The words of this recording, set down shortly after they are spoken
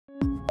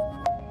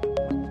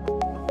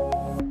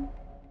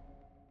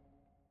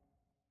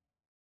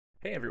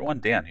Hey everyone,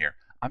 Dan here.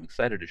 I'm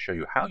excited to show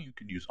you how you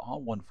can use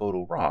ON1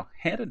 Photo RAW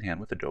hand in hand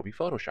with Adobe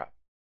Photoshop.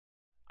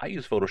 I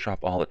use Photoshop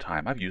all the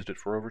time. I've used it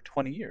for over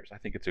 20 years. I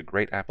think it's a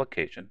great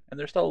application, and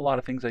there's still a lot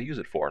of things I use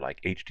it for,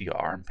 like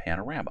HDR and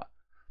Panorama.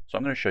 So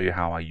I'm going to show you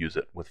how I use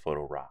it with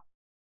Photo RAW.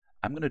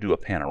 I'm going to do a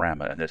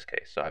panorama in this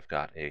case. So I've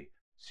got a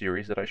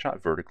series that I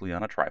shot vertically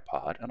on a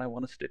tripod, and I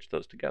want to stitch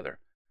those together.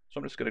 So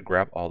I'm just going to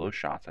grab all those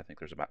shots. I think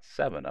there's about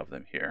 7 of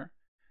them here.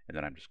 And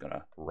then I'm just going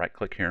to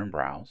right-click here and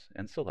browse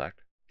and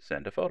select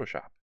Send to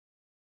Photoshop.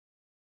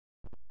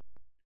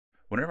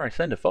 Whenever I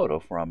send a photo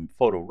from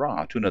Photo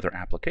RAW to another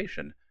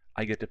application,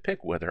 I get to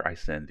pick whether I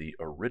send the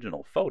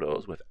original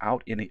photos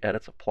without any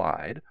edits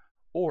applied,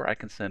 or I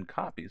can send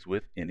copies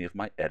with any of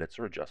my edits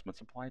or adjustments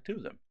applied to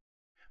them.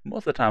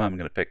 Most of the time I'm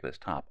going to pick this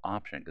top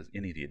option because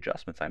any of the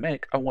adjustments I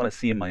make I want to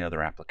see in my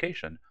other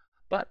application,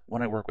 but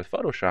when I work with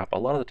Photoshop, a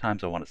lot of the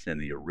times I want to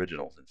send the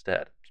originals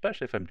instead,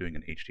 especially if I'm doing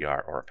an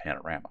HDR or a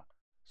panorama.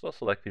 So I'll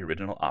select the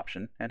original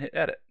option and hit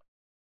Edit.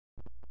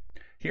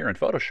 Here in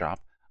Photoshop,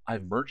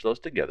 I've merged those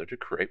together to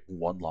create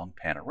one long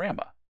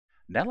panorama.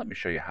 Now let me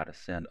show you how to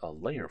send a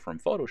layer from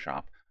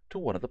Photoshop to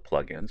one of the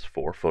plugins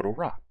for Photo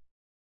RAW.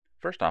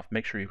 First off,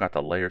 make sure you've got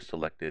the layers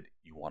selected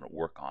you want to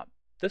work on.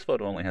 This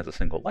photo only has a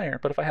single layer,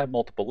 but if I have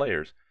multiple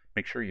layers,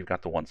 make sure you've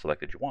got the one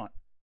selected you want.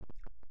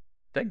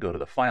 Then go to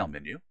the File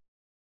menu,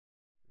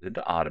 then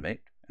to Automate,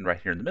 and right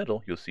here in the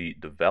middle, you'll see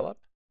Develop,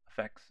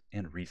 Effects,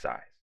 and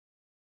Resize.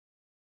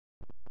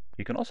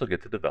 You can also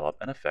get the Develop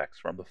and Effects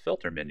from the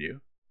Filter menu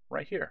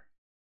right here.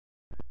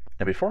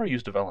 Now before I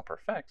use Developer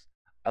Effects,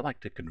 I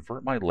like to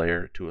convert my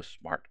layer to a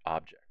smart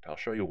object. I'll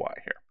show you why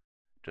here.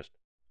 Just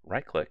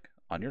right-click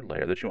on your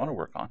layer that you want to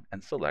work on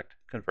and select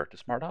Convert to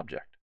Smart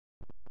Object.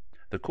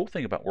 The cool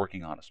thing about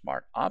working on a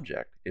smart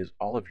object is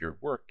all of your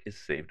work is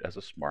saved as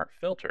a smart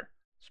filter.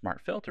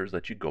 Smart filters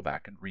let you go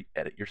back and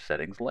re-edit your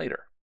settings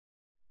later.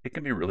 It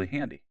can be really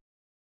handy.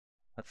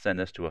 Let's send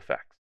this to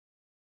Effects.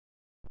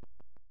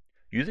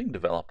 Using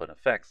Develop and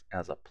Effects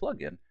as a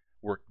plugin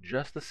work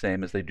just the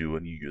same as they do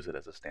when you use it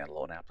as a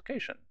standalone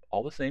application.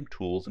 All the same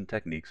tools and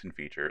techniques and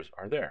features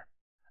are there.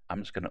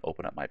 I'm just going to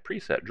open up my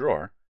preset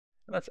drawer,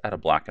 and let's add a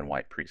black and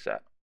white preset.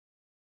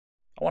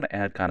 I want to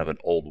add kind of an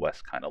Old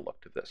West kind of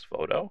look to this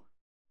photo,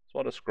 so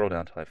I'll just scroll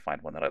down until I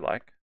find one that I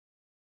like.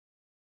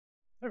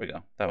 There we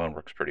go. That one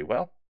works pretty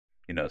well.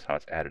 You notice how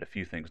it's added a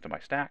few things to my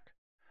stack.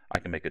 I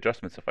can make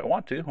adjustments if I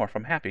want to, or if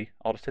I'm happy,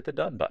 I'll just hit the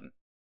Done button.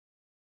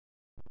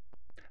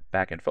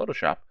 Back in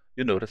Photoshop,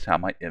 you'll notice how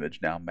my image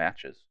now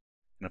matches.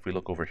 And if we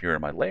look over here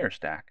in my layer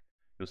stack,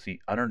 you'll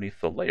see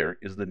underneath the layer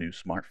is the new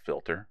smart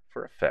filter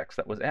for effects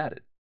that was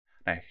added.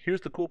 Now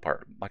here's the cool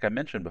part. Like I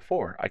mentioned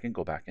before, I can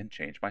go back and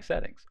change my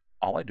settings.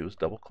 All I do is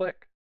double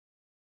click.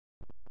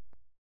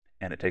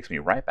 And it takes me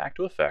right back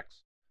to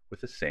effects with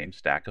the same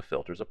stack of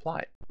filters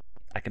applied.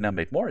 I can now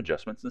make more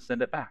adjustments and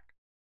send it back.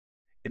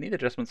 Any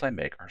adjustments I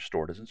make are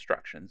stored as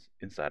instructions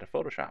inside of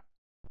Photoshop.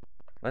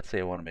 Let's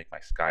say I want to make my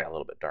sky a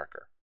little bit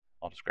darker.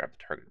 I'll just grab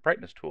the Target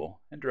Brightness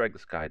tool and drag the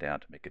sky down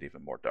to make it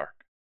even more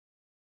dark.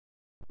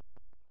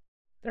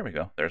 There we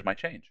go, there's my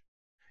change.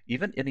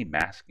 Even any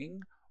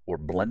masking or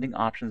blending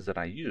options that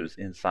I use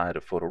inside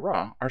of Photo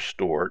RAW are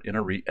stored in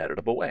a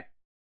re-editable way.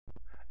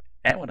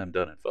 And when I'm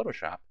done in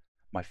Photoshop,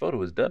 my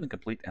photo is done and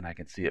complete and I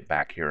can see it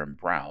back here in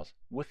Browse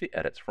with the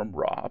edits from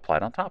RAW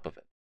applied on top of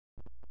it.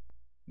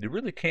 You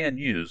really can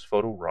use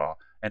Photo RAW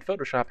and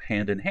Photoshop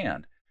hand in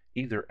hand,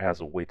 either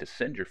as a way to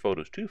send your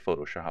photos to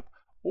Photoshop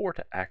or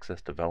to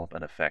access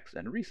development effects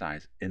and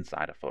resize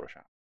inside of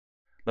Photoshop.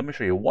 Let me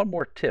show you one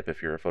more tip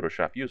if you're a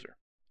Photoshop user.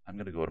 I'm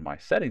going to go to my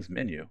Settings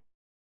menu,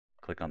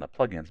 click on the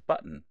Plugins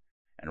button,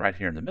 and right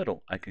here in the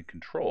middle I can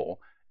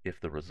control if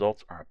the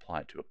results are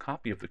applied to a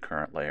copy of the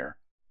current layer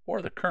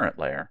or the current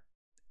layer,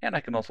 and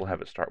I can also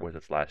have it start with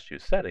its last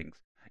used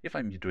settings if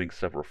I'm doing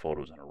several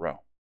photos in a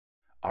row.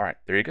 Alright,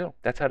 there you go.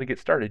 That's how to get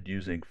started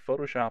using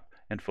Photoshop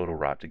and Photo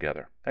RAW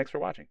together. Thanks for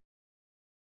watching.